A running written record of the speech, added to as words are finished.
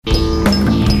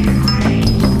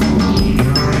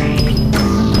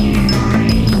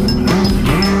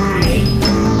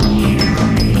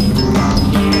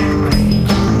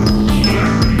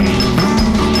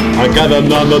got an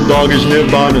underdoggish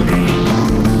Nirvana.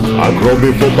 I grow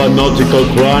before nautical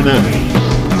crana.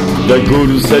 The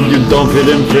guru said you don't fit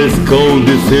in Frisco.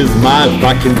 This is my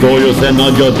fucking doyos and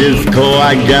not your disco.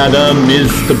 I got a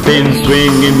Mr. Pin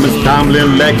swinging my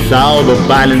stumbling legs out of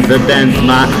balance and dance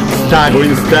my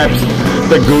staggering steps.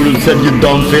 The guru said you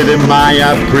don't fit in my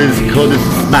Frisco. This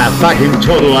is my fucking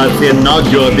choro, I say not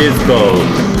your disco.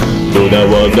 So there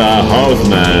was a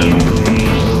horseman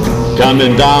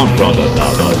coming down from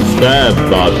another step,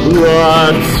 but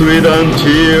what sweet and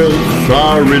tears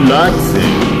are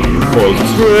relaxing for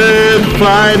straight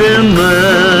fighting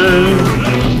men.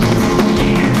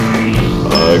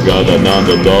 I got an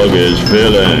underdoggish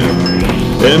feeling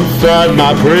inside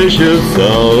my precious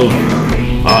soul.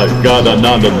 I got an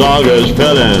underdoggish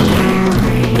feeling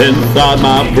inside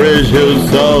my precious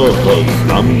soul.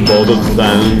 Stumble the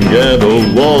sand, get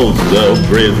the walls, the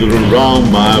breeze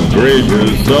around my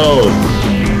precious soul.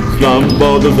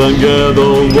 Stumble the sand, get the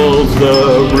walls,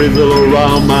 the breeze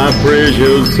around my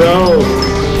precious soul.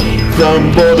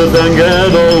 Stumble the sand,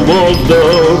 get the walls, the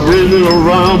breeze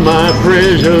around my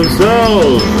precious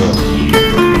soul.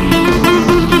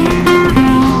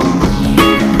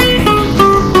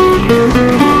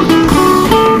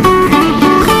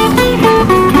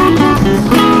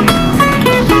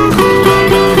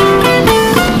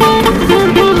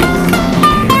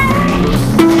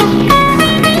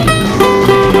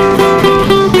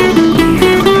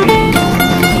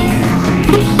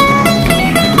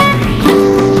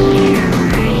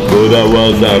 There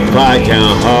was a Publiqué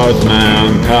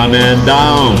horseman coming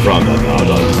down from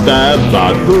another step,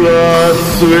 but blood,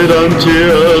 sweat and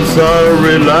tears are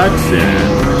relaxing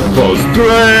for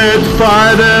straight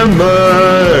fighting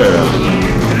men.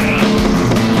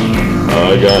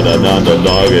 I got an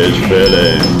underdoggish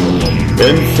feeling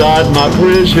inside my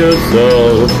precious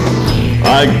soul.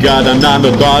 I got an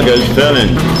underdoggish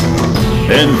feeling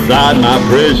inside my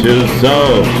precious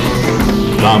soul.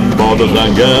 Some borders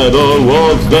and ghetto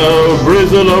walls, the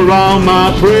bristle around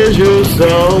my precious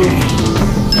soul.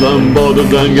 Some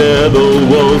borders and ghetto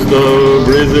walls, the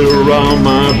bristle around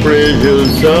my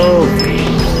precious soul.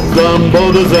 Some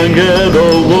borders and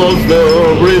ghetto walls,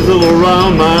 the bristle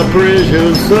around my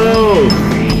precious soul.